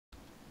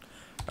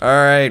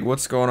Alright,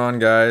 what's going on,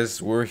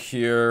 guys? We're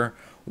here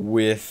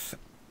with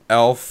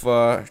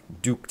Alpha,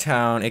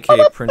 Duketown,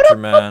 aka Printer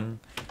Man,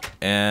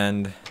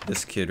 and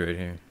this kid right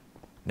here,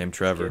 named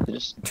Trevor.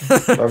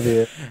 Love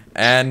you.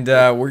 And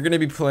we're gonna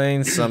be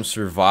playing some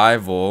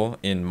survival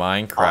in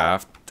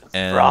Minecraft,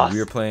 and we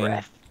were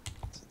playing,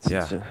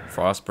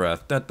 Frost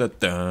Breath, dun, dun,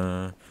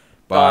 dun,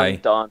 by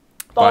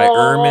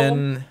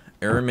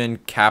Ermin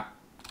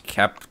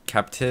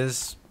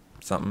Captiz.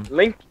 Something.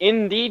 Link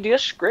in the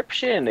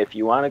description if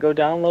you want to go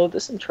download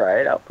this and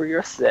try it out for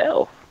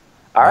yourself.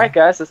 Alright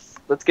guys,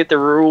 let's get the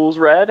rules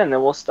read and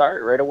then we'll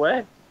start right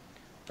away.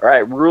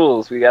 Alright,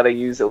 rules. We gotta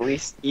use at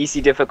least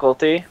easy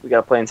difficulty. We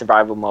gotta play in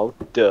survival mode.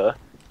 Duh.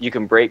 You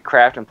can break,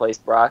 craft, and place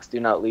blocks. Do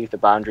not leave the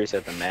boundaries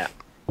of the map.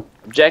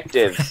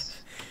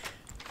 Objectives.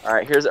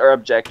 Alright, here's our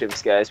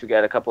objectives, guys. We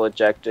got a couple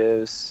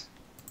objectives.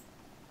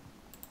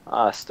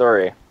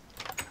 Story.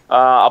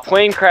 A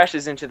plane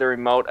crashes into the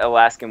remote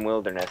Alaskan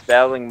wilderness.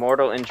 Battling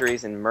mortal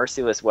injuries and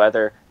merciless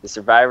weather, the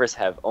survivors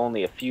have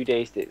only a few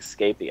days to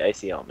escape the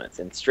icy elements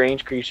and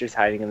strange creatures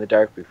hiding in the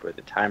dark before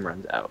the time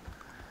runs out.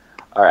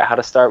 Alright, how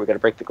to start? We gotta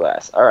break the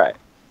glass. Alright.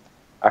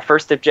 Our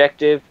first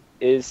objective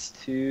is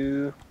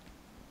to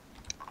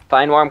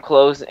find warm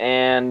clothes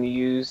and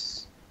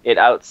use it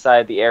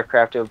outside the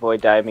aircraft to avoid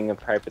diving and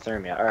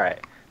hypothermia. Alright.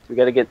 So we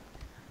gotta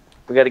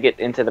get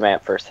into the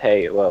map first.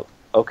 Hey, well,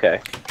 okay.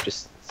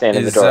 Just stand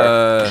in the door.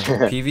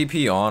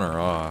 PvP on or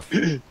off?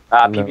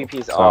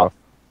 PvP's off.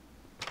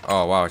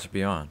 Oh wow, it should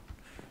be on.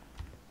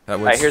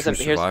 Alright, here's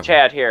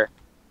Chad here.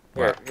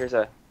 Here's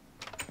a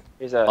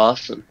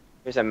Awesome.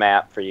 Here's a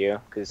map for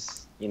you,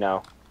 because you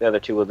know the other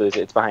two will lose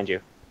it. It's behind you,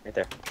 right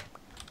there.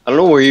 I don't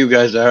know where you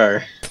guys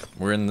are.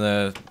 We're in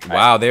the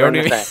wow. They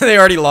already they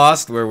already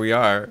lost where we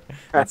are.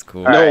 That's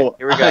cool. No,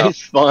 here we go. I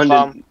spawned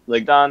in,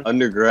 like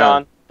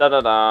underground.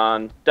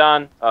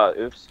 Done.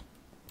 Oops.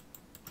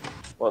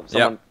 Well,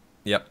 someone.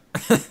 Yep.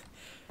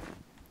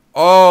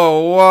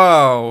 Oh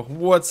wow!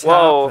 What's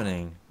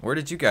happening? Where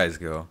did you guys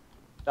go?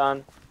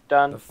 Done.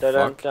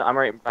 I'm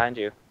right behind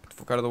you. Get the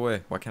fuck out of the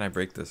way! Why can't I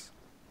break this?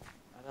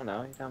 I don't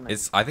know. You tell me.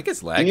 I think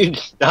it's You lagging. need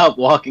to stop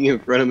walking in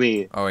front of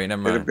me. Oh wait,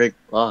 never You're mind. gonna break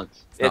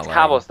blocks. It's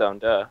cobblestone,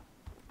 duh.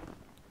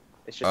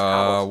 It's just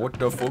cobblestone. What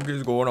the fuck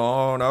is going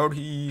on out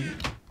here?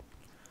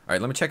 All right,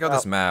 let me check out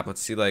this map.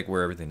 Let's see like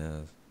where everything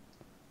is.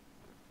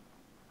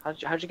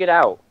 How'd you get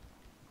out?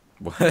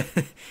 What?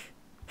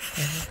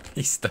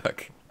 He's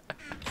stuck.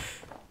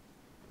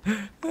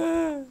 There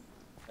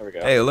we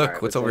go. Hey, look,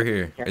 right, what's over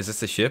here? Is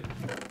this a ship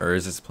or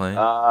is this a plane?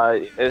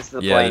 It's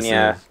the plane,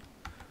 yeah. Is.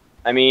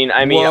 I mean,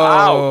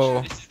 Whoa.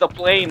 ouch! This is the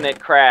plane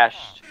that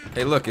crashed.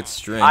 Hey, look, it's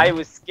string. I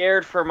was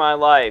scared for my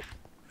life.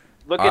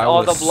 Look at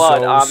all the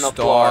blood on the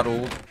floor.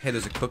 Hey,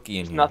 there's a cookie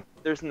in here.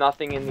 There's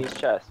nothing in these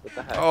chests. What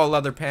the heck? Oh,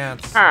 leather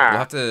pants.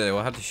 Huh.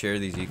 We'll have to share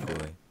these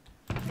equally.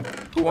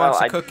 Who wants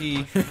a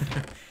cookie?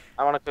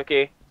 I want a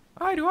cookie.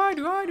 I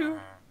do.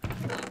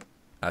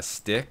 A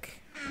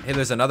stick. Hey,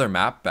 there's another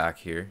map back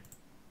here.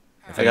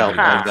 I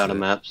got a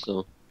map,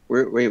 so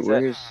where's Wait,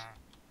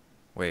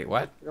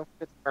 what?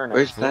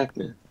 where's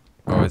Pac-Man?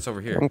 Oh, it's over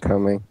here. I'm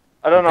coming.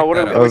 I don't know. What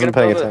I are we wasn't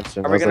gonna paying build?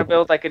 attention. Are we gonna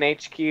build like an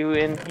HQ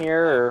in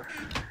here, or?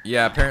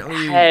 Yeah,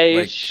 apparently.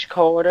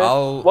 Headquarters.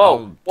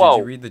 Whoa. Did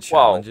you read the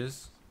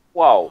challenges?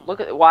 Whoa!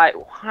 Look at why?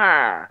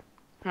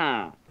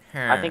 I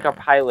think our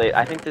pilot.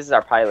 I think this is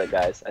our pilot,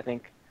 guys. I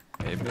think.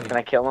 Maybe. Can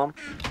I kill him?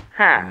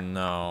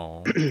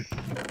 No.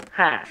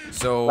 Ha.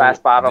 So,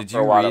 Last bottle did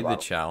for you water read the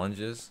bottle.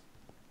 challenges?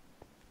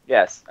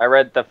 Yes, I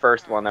read the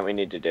first one that we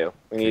need to do.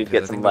 We need to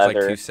get some leather.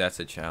 There's like 2 sets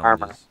of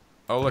challenges. Armor.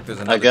 Oh, look, there's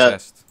another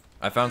chest.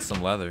 I found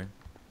some leather.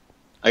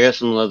 I got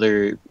some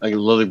leather, like a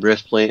leather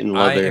breastplate and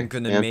leather. I am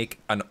gonna make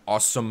an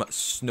awesome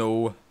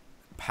snow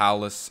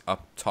palace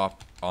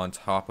on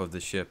top of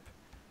the ship.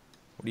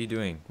 What are you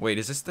doing? Wait,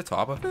 is this the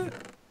top of it?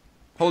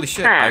 Holy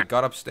shit! I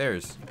got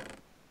upstairs.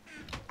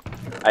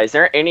 Is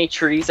there any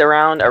trees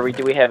around?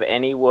 Do we have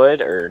any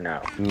wood or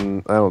no?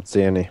 I don't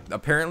see any.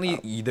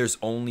 Apparently, there's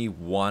only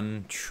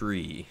one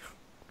tree,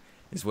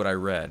 is what I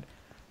read.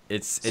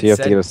 It you have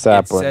to get a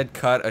sapling. It said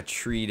cut a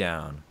tree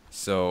down,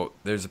 so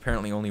there's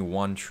apparently only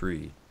one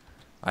tree.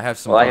 I have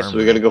some. So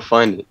we gotta go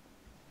find it.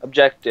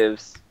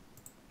 Objectives: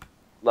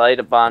 light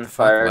a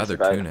bonfire. Leather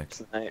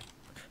tunics.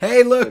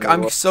 Hey, look!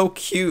 I'm so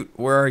cute.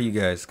 Where are you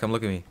guys? Come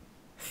look at me.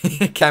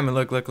 Cameron,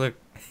 look.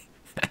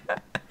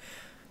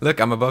 Look,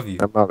 I'm above you.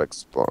 I'm not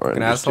exploring.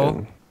 An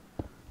asshole.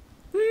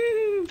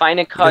 Find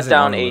and cut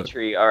down a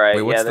tree. All right.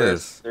 Wait, what's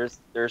this?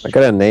 I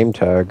got a name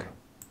tag.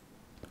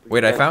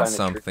 Wait, I found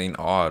something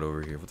odd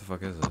over here. What the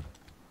fuck is it?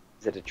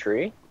 Is it a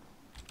tree?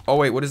 Oh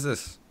wait, what is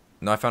this?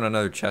 No, I found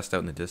another chest out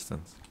in the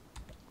distance.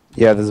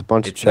 Yeah, there's a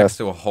bunch of It's chests. next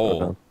to a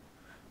hole.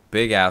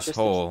 Big ass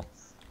hole.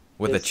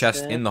 With a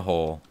chest in the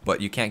hole,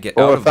 but you can't get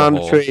out of the hole. Oh, I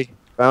found a tree.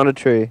 Found a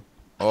tree.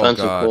 Oh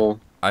god.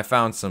 I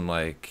found some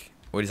like...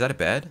 Wait, is that a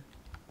bed?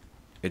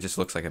 It just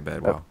looks like a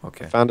bed. Wow,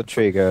 okay. I found a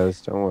tree,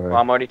 guys. Don't worry. Well,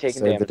 I'm already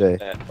taking Save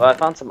damage. Well, I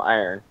found some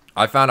iron.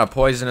 I found a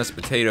poisonous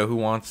potato. Who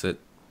wants it?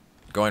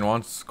 Going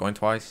once, going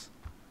twice?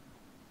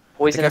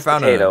 Poisonous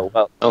potato.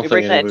 Well, can we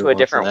bring that into a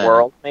different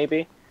world,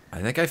 maybe? I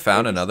think I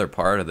found another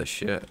part of the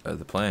ship,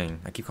 the plane.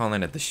 I keep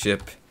calling it the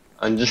ship.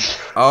 I'm just.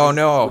 Oh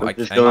no! I'm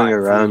just I going got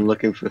around food.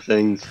 looking for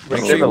things.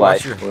 Make We're sure you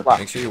watch civilized. your Wow.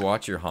 make sure you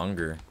watch your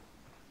hunger.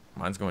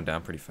 Mine's going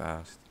down pretty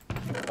fast.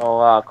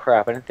 Oh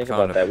crap! I didn't think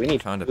Found about that. We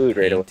need found a food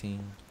right away.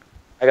 painting.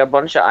 I got a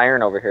bunch of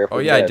iron over here. Oh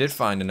yeah, I did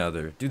find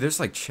another. Dude, there's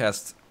like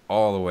chests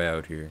all the way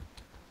out here.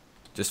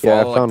 Just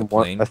Yeah, follow I like the found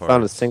one. plane I found a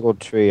parts. single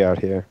tree out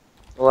here.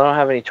 Well, I don't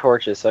have any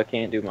torches, so I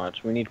can't do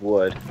much. We need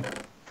wood.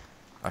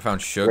 I found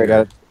Wait,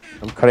 sugar.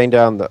 I'm cutting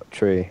down the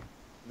tree.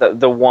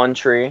 The one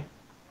tree.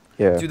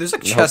 Yeah. Dude, there's a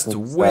I'm chest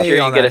helping with way Sure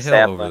you on get that a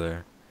hill over sapling.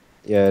 there.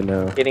 Yeah,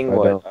 no. Getting I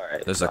wood. don't. All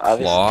right. There's so a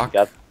obviously we clock.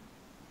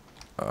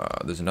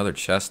 got- There's another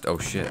chest. Oh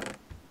shit.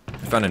 I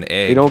found an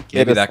egg. We don't get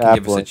Maybe a that can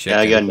give us a sapling. chicken.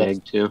 Yeah, I got an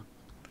egg too.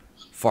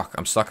 Fuck,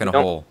 I'm stuck in a We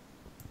don't- hole.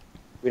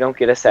 We don't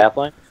get a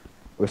sapling.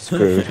 We're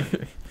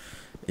screwed.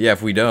 Yeah,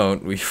 if we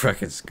don't, we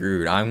fucking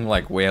screwed. I'm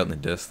like way out in the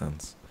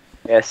distance.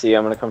 Yeah. See,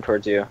 I'm gonna come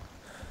towards you.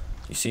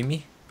 You see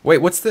me? Wait,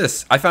 what's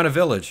this? I found a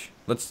village.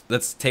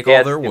 Let's take Yeah,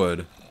 all their it's-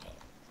 wood.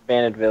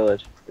 Abandoned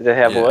village. Does it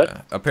have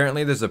wood?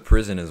 Apparently there's a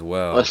prison as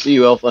well. I see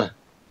you, Alpha.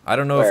 I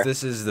don't know Where? if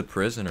this is the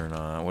prison or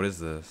not. What is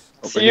this?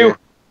 Over See you. here.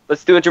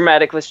 Let's do a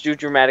dramatic. Let's do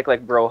dramatic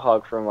like bro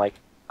hug from like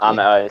on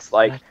the ice.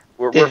 Like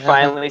we're Yeah.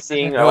 finally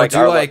seeing. No, like, do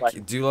our,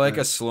 like do like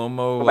a slow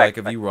mo Go back, like go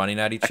of back. you running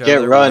at each I other.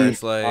 can't where run.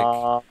 It's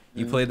like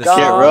you play the Can't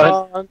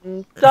song.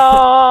 run.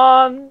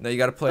 Dun, No, you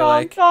gotta play dun,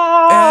 like dun.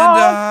 and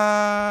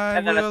I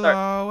And then I will start-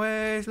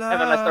 always love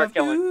and then I start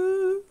killing.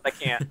 you. I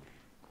can't.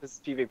 This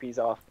PvP's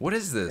off. What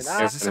is this?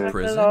 And Is this a I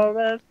prison? will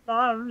always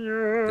love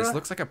you. This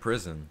looks like a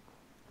prison.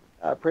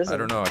 Prison. I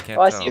don't know. I can't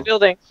Oh, I tell. see a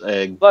building.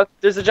 Egg. Look,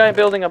 there's a giant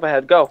building up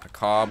ahead. Go, A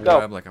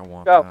cobweb, like I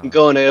want Go. that. I'm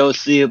going. I don't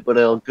see it, but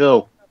I'll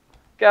go.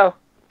 go,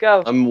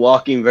 go. I'm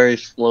walking very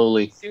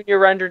slowly. Soon your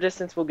render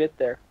distance will get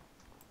there.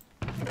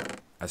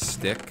 A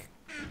stick?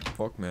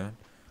 Fuck, man.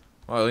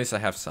 Well, at least I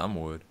have some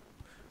wood.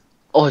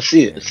 Oh, I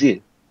see it. I see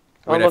it.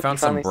 Oh, Wait, I look, found you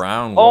some finally-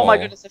 brown Oh wool. my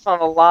goodness, I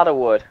found a lot of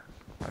wood.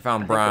 I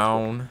found I think that's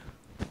brown.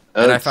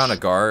 And I That's- found a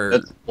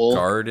That's full.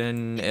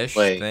 garden-ish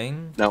Wait.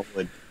 thing. Not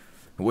wood.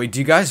 Wait, do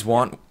you guys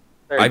want?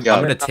 There you I'm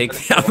go. gonna take.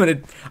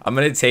 I'm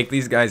gonna take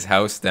these guys'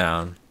 house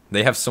down.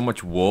 They have so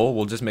much wool.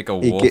 We'll just make a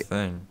You wool get-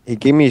 thing. He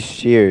gave me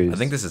shears. I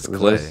think this is Was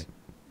clay. this-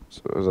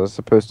 So was I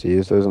supposed to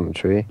use those on the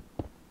tree?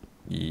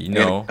 You I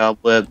got a know.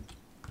 cobweb.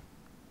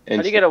 How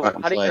do you get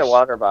a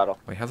water bottle?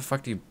 Wait, how the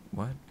fuck do you?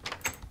 What?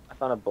 I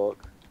found a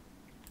book.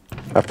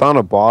 I found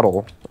a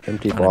bottle,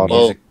 empty Found a bottle.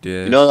 music You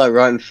disc. know that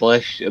rotten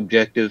flesh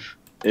objective?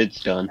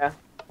 It's done. Yeah.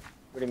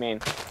 What do you mean?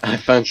 I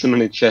found some in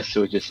the chest,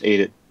 so I just ate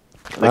it.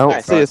 I don't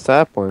Nice. see a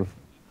sapling.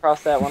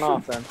 Cross that one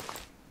off then.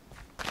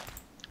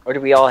 Or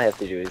do we all have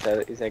to do?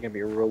 Is that gonna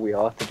be a rule we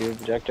all have to do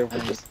objective or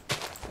just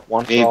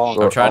one for Maybe.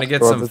 all? I'm trying to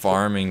get Well, some there's-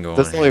 farming going.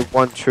 There's only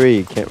one tree.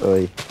 You can't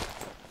really.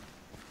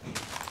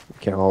 You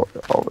can't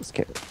always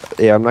can't.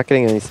 Yeah, I'm not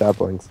getting any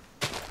saplings.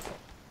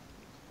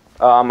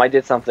 I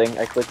did something.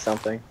 I clicked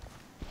something.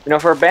 You know,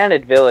 for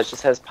abandoned village,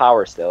 this has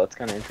power still. It's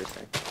kind of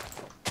interesting. Is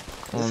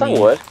Well, this I some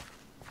mean- wood?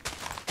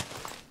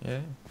 Yeah.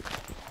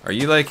 Are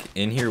you like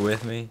in here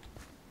with me?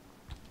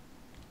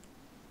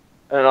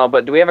 I don't know,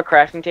 but do we have a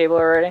crafting table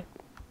already?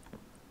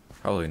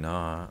 Probably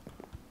not.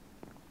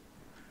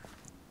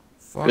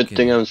 Good Fucking-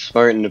 thing I'm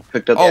smart and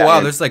picked up. Oh the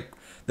wow, iron.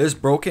 there's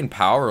broken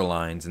power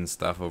lines and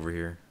stuff over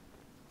here.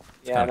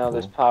 Yeah, I kinda know.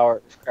 There's cool.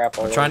 power. There's crap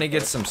all I'm over trying to the get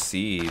place. some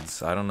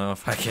seeds. I don't know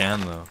if I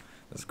can though.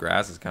 This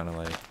grass is kind of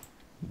like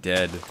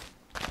dead.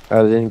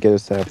 I didn't get a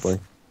sapling.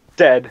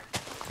 Dead.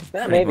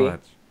 Yeah, pretty maybe.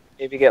 much.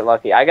 Maybe get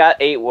lucky. I got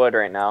 8 wood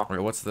right now. Wait,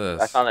 what's this?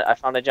 I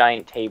found a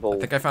giant table. I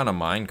think I found a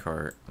mine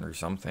cart or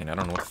something. I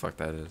don't know what the fuck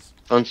that is.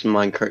 Found some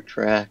minecart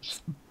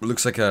tracks. It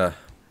looks like one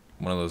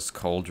of those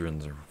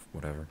cauldrons or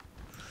whatever.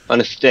 On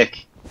a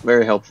stick.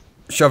 Very helpful.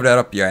 Shove that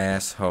up your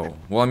asshole.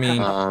 Well, I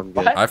mean, Good.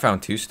 What? I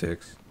found 2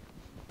 sticks.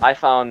 I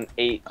found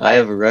 8. I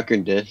have a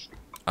record disc.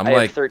 I'm I have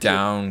like 13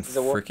 down pieces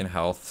of wood. freaking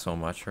health so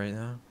much right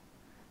now.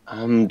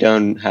 I'm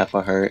down half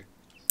a heart.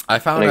 I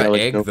found And I an got,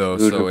 like, egg no though,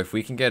 food. so if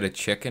we can get a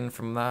chicken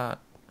from that,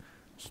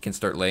 he can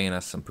start laying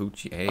us some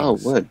poochie eggs. Oh,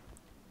 wood.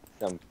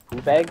 some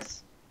poop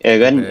eggs. Yeah, I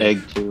got an Okay.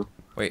 egg too.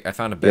 Wait, I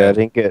found a Yeah, I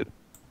bed.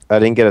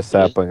 didn't get a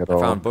sapling at I all.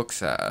 found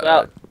books.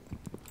 Well,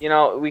 you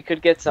know, we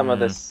could get some of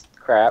Hmm. this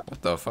crap.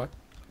 What the fuck?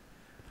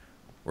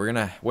 We're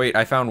gonna wait.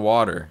 I found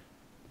water.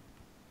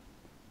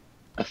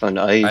 I found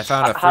ice. I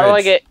found a fridge.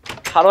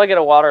 How do I get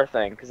a water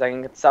thing? Because I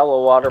can sell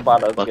a water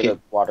bottle to get Bucket? a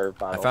water I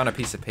bottle. found a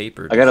piece of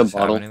paper. I got a Does this have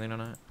bottle. anything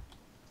on it?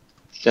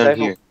 It's down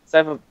here.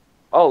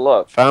 Oh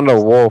look. Found a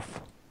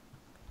wolf.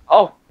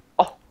 Oh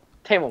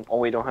tame them. Oh,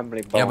 we don't have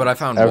any bones. Yeah, but I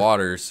found I've-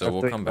 water, so I've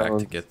we'll 3 come back to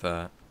bones. get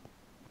that.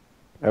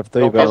 I have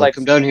 3 Don't be bones. like-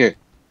 Come down here.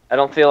 I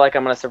don't feel like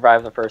I'm gonna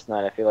survive the first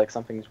night. I feel like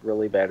something's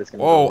really bad is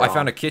gonna. Whoa! go I wrong.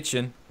 found a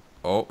kitchen.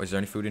 Oh, is there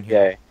any food in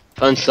here? Yay!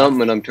 Found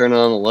something and I'm turning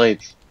on the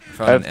lights. I I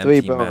found have an 3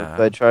 empty bones. map.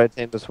 Did I try to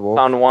tame this wolf?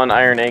 Found 1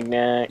 iron egg.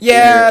 Yeah,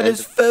 Here,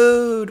 there's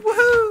food.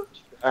 Woohoo!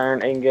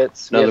 Iron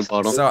ingots. Another yes,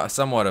 bottle.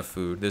 Somewhat of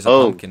food. There's a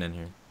Oh. pumpkin in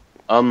here.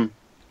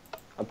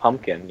 A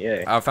pumpkin.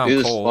 Yay! I found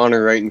There's a coal.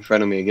 spawner right in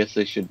front of me. I guess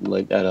I should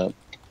light that up.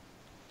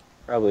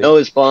 Probably. No,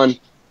 it spawned.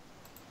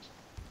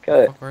 Kill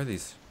What it. the fuck are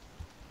these?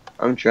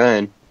 I'm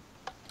trying.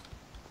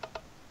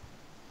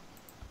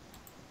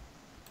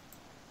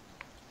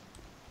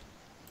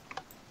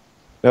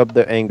 Nope,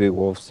 they're angry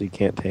wolves, so you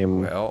can't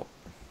tame them. Well,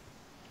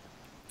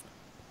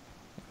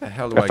 what the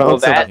hell do I I found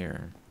get some- down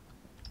here?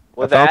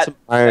 Well, I found that some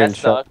iron that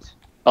shot. sucked.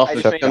 I Alpha,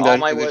 just made come all down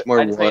my here. There's wood. more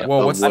I just made,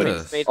 Whoa, what's wood. I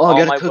just made Oh, I all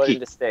got a my wood cookie.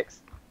 into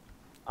sticks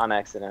on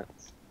accident.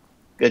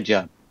 Good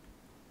job.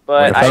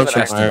 But Wait, I I have found an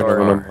some chest iron in iron.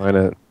 the I'm sword. car. gonna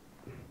mine it.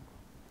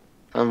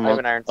 I'm I have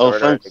an iron oh,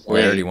 sword. found already. We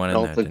already flame. went I in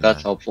don't that, think didn't that's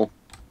I? helpful.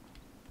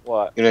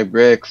 What? Get my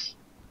bricks.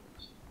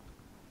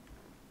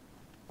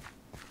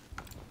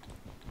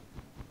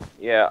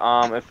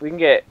 Yeah. If we can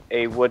get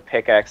a wood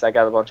pickaxe, I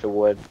got a bunch of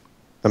wood.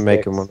 I'm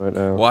making one sticks.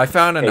 right now. Well, I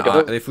found an. Hey,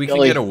 don't- If we can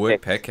Skelly get a wood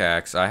sticks.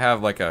 pickaxe, I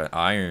have like a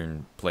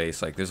iron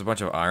place. Like there's a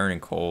bunch of iron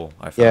and coal.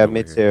 I found Yeah, over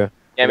me here. too.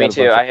 Yeah, I me got a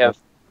too. bunch I of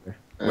have.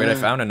 Wait, I Uh,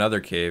 found another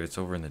cave. It's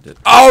over in the ditch.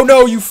 Oh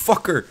no, you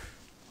fucker!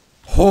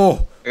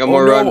 Oh, I got oh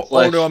more rotten no! Oh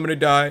flesh. no, I'm gonna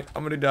die.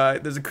 I'm gonna die.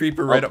 There's a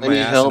creeper right up I my need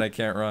ass help. and I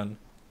can't run.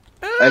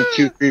 I have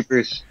 2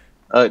 creepers.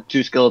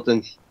 2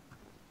 skeletons.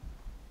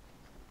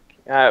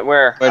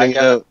 Where? Fighting it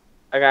out.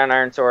 I got an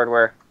iron sword.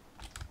 Where?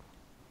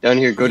 Down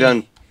here, go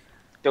down.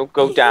 Don't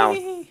go down.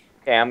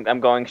 Okay, I'm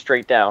going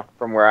straight down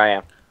from where I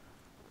am.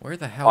 Where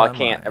the hell Oh, am I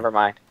can't. I? Never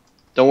mind.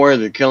 Don't worry,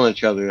 they're killing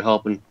each other, they're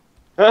helping.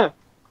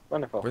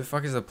 Wonderful. Where the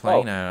fuck is the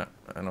plane at?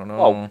 I don't know.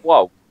 Whoa,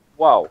 whoa,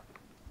 whoa.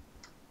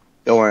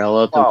 Don't worry, I'll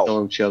let them Wow.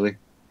 kill each other.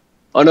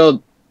 Oh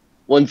no,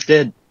 one's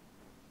dead.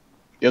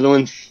 The other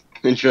one's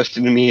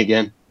interested in me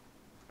again.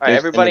 All right, There's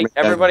everybody, Enderman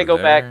everybody, go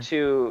over back there.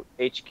 to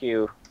HQ.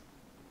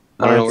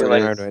 I don't know Mine's where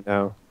it iron is. right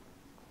now.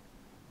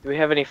 Do we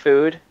have any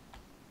food?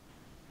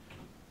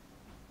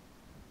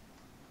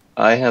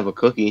 I have a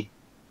cookie.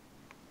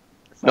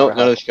 That's No, never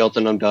not a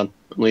skeleton, I'm done.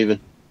 I'm leaving.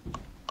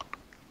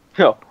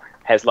 No,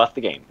 has left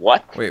the game.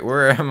 What? Wait,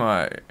 where am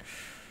I?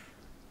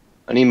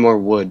 I need more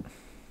wood.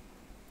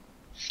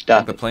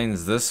 Stop The it.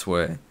 plane's this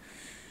way.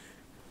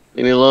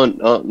 Leave me alone.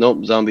 Oh,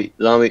 nope, zombie.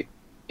 Zombie.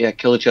 Yeah,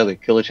 kill each other.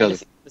 Kill each Can I other.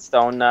 just eat the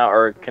stone now,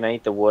 or can I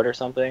eat the wood or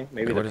something?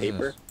 Maybe Wait, the what is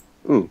paper.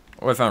 this? Ooh,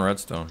 Oh, I found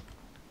redstone.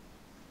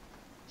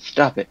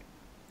 stop it.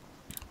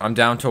 I'm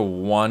down to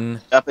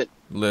one Stop it.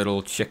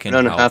 little chicken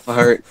None, health. half a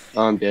heart.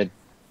 Oh, I'm dead.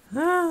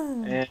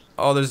 Eh,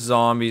 Oh, there's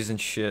zombies and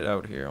shit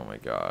out here. Oh my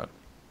god.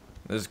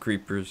 There's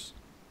creepers.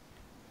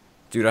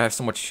 Dude, I have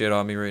so much shit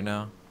on me right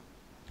now.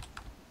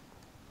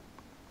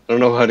 I don't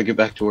know how to get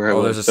back to where I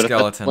Oh, was. there's a but I got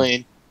the skeleton.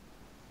 plane.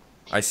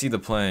 I see the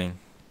plane.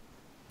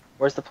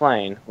 Where's the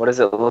plane? What does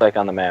it look like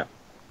on the map?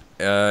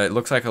 It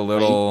looks like a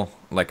little,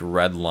 like,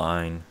 red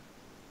line.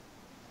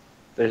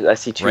 I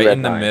see two Right red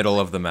in the lines. middle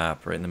of the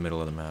map. Right in the middle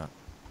of the map.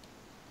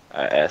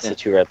 I see Yeah.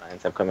 two red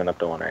lines. I'm coming up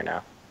to one right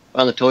now.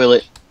 On the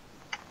toilet.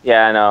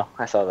 Yeah, I know.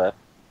 I saw that.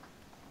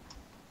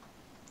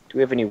 Do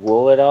we have any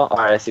wool at all?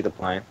 Alright, I see the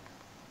plane.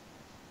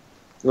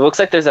 It looks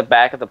like there's a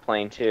back of the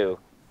plane, too.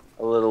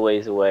 A little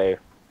ways away.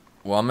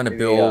 Well, I'm gonna Maybe,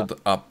 build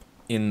up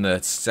in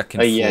the second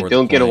Oh floor yeah, of the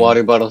don't get a plane.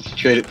 water bottle.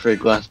 Trade it for a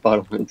glass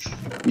bottle. It's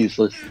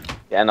useless.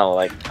 Yeah, I know,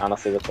 like,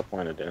 honestly, what's the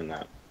point of doing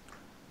that?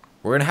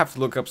 We're gonna have to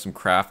look up some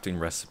crafting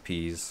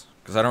recipes.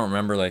 Because I don't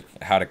remember,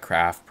 like, how to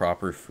craft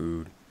proper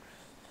food.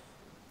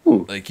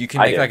 Ooh. Like, you can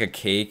I make, do. like, a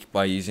cake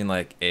by using,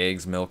 like,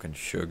 eggs, milk, and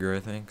sugar, I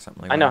think.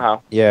 Something like I that. know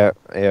how. Yeah,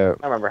 yeah.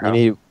 I remember how.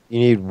 You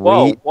need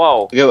Whoa, wheat.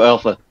 whoa. Go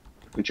Alpha.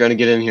 I'm trying to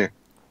get in here.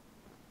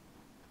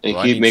 And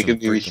Well, I keep need making some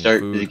me freaking restart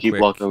food as you keep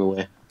quick. walking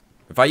away.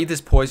 If I eat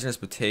this poisonous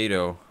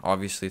potato,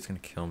 obviously it's gonna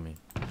kill me.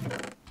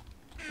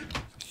 I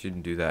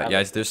shouldn't do that.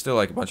 Yeah, there's still,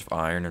 like, a bunch of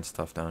iron and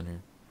stuff down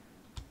here.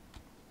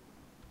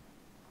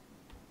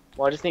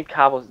 Well, I just need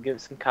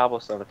give some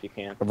cobblestone if you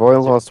can. I've only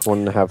lost 1.5.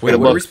 Wait, What what are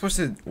about- we supposed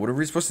to? What are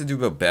we supposed to do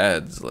about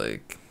beds?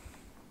 Like,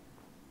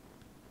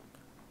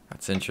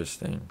 that's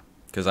interesting.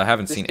 Because I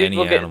haven't This seen dude any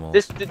will get- animals.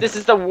 This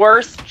is the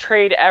worst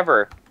trade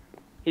ever.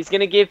 He's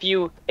gonna give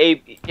you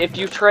if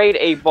you trade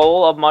a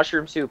bowl of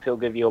mushroom soup, he'll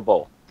give you a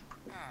bowl.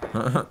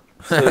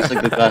 It's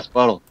like the glass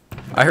bottle.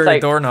 I heard It's like,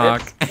 a door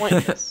knock. it's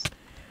pointless.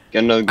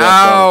 Get another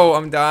glass bottle. Ow!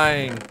 I'm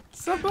dying.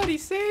 Somebody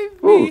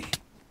save Ooh. me.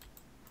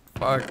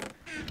 Fuck.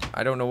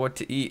 I don't know what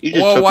to eat. You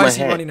just Whoa! took Why my is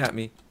he head. running at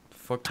me?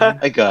 Fuck you.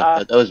 I got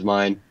that. That was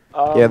mine.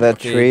 Yeah, that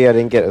Okay. tree, I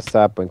didn't get a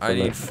sapling I from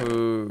need it.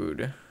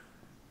 food.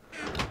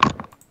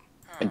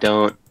 I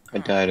don't. I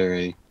died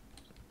already.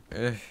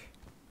 Ugh.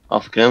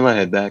 Alpha, can I have my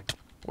head back?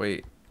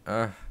 Wait.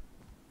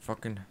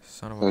 Fucking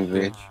son of a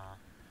Hungry. bitch.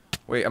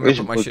 Wait, I'm gonna There's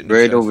a put my book shit in the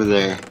right chest. over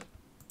there.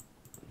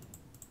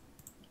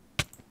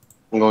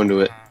 I'm going to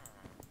it.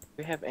 Do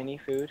we have any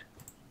food?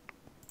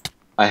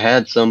 I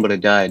had some, but I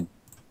died.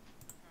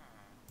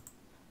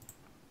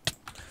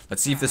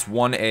 Let's see if this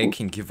one egg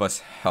can give us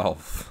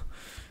health.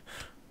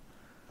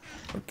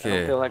 I don't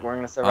Okay. feel like we're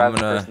gonna survive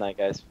gonna- the first night,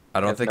 guys. I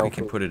don't have think no we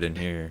can food. put it in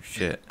here.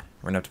 Shit.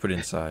 We're gonna have to put it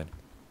inside.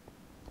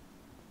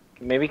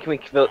 Maybe can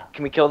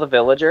we kill the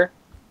villager?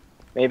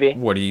 Maybe.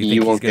 What do you You think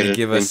he's won't get gonna a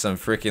give thing. us some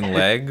freaking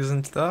legs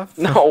and stuff?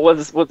 No, what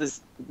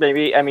is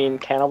maybe? I mean,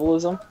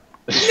 cannibalism.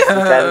 Is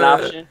that an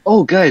option?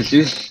 Oh, guys,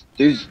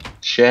 there's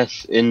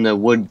chests in the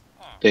wood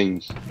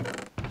things.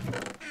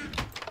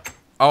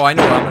 Oh, I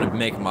know what I'm gonna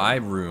make my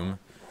room.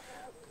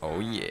 Oh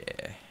yeah.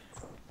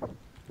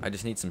 I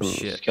just need some Oh,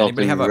 shit. skeleton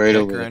Anybody have a right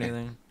pick over or there.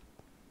 anything?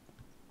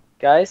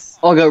 Guys,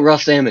 Oh, I got raw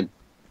salmon.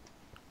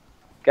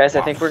 I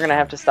think we're gonna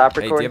have to stop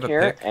Hey, do you recording have a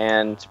here, pick?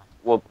 and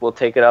we'll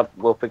take it up.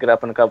 We'll pick it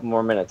up in a couple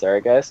more minutes. All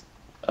right, guys.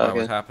 What's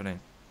Okay. happening?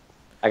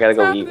 I gotta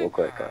go What's eat real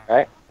happening? quick. All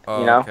right. Oh,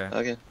 You know, okay.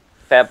 Okay.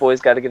 fat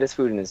boy's got to get his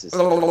food in his system.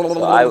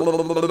 So I